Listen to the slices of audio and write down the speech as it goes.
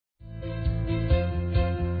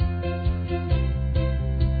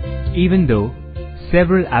Even though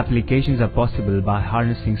several applications are possible by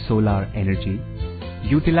harnessing solar energy,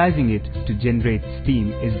 utilizing it to generate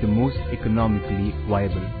steam is the most economically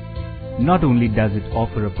viable. Not only does it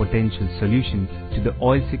offer a potential solution to the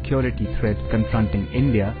oil security threat confronting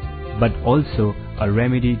India, but also a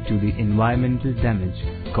remedy to the environmental damage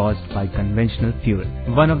caused by conventional fuel.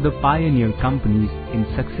 One of the pioneer companies in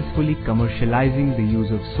successfully commercializing the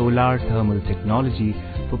use of solar thermal technology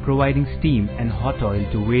for providing steam and hot oil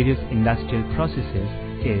to various industrial processes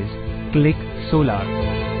is CliqueSolar.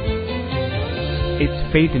 Its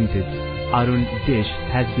patented ARUN dish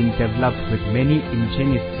has been developed with many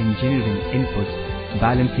ingenious engineering inputs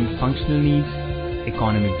balancing functional needs,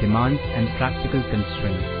 economic demands and practical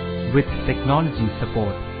constraints. With technology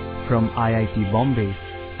support from IIT Bombay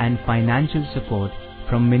and financial support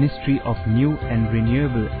from Ministry of New and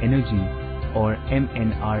Renewable Energy or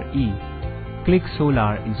MNRE,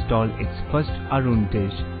 CliqueSolar installed its first ARUN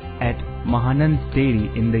dish at Mahanand's Dairy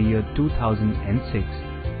in the year 2006.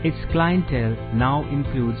 Its clientele now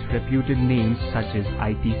includes reputed names such as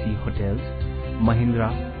ITC Hotels, Mahindra,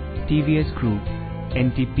 TVS Group,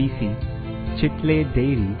 NTPC, Chitle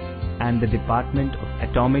Dairy, and the Department of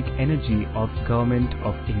Atomic Energy of Government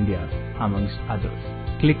of India, amongst others.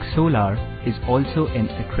 CliqueSolar is also an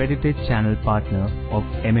accredited channel partner of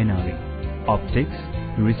MNRE. Optics,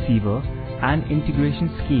 receiver, and integration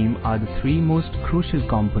scheme are the three most crucial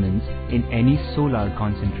components in any solar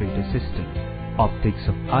concentrator system. Optics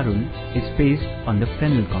of ARUN is based on the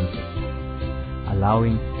Fresnel concept,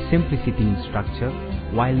 allowing simplicity in structure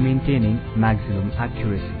while maintaining maximum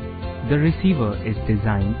accuracy. The receiver is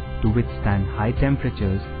designed to withstand high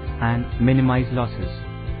temperatures and minimize losses.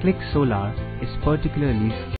 CliqueSolar is particularly